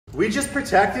We just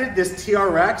protected this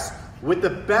TRX with the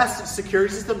best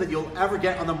security system that you'll ever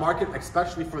get on the market,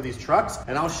 especially for these trucks.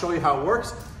 And I'll show you how it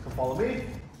works. Come follow me.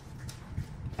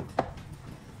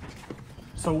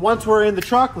 So once we're in the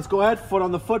truck, let's go ahead, foot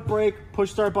on the foot brake,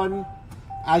 push start button.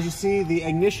 As you see, the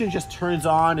ignition just turns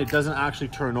on, it doesn't actually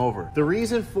turn over. The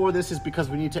reason for this is because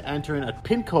we need to enter in a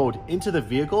PIN code into the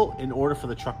vehicle in order for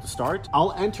the truck to start.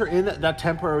 I'll enter in that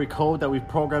temporary code that we've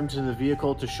programmed into the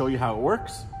vehicle to show you how it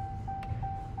works.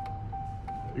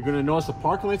 You're gonna notice the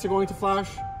parking lights are going to flash.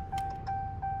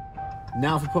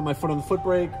 Now if I put my foot on the foot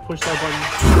brake, push that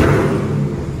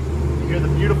button, you hear the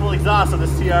beautiful exhaust of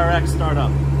this TRX start up.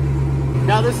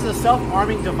 Now this is a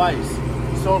self-arming device.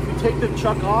 So if we take the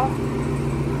truck off,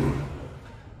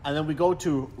 and then we go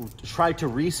to try to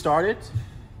restart it,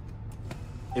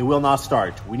 it will not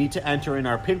start. We need to enter in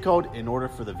our PIN code in order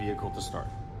for the vehicle to start.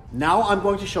 Now I'm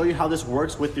going to show you how this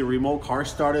works with the remote car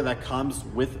starter that comes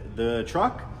with the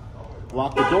truck.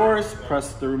 Lock the doors,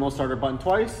 press the remote starter button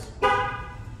twice.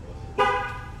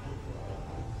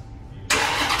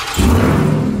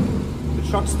 The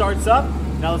truck starts up.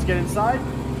 Now let's get inside.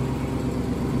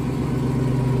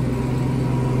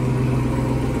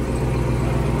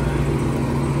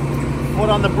 Foot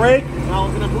on the brake. Now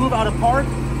we're going to move out of park.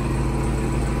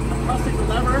 I'm pressing the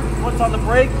lever. Foot's on the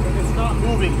brake. It's not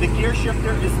moving. The gear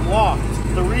shifter is locked.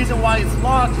 The reason why it's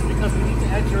locked is because we need to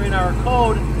enter in our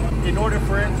code in order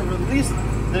for it to release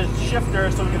the shifter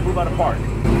so we can move out of park.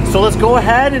 So let's go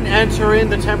ahead and enter in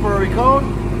the temporary code.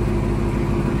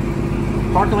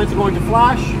 Parking lights are going to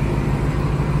flash.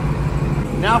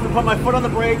 Now if I put my foot on the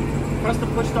brake, press the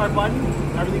push start button,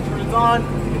 everything turns on,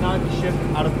 and now I can shift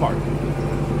out of park.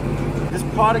 This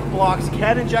product blocks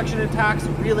CAD injection attacks,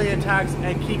 relay attacks,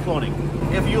 and key cloning.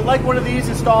 If you like one of these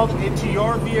installed into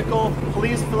your vehicle,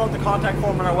 please fill out the contact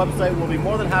form on our website. We'll be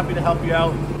more than happy to help you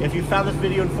out. If you found this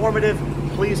video informative,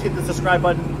 please hit the subscribe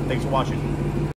button. Thanks for watching.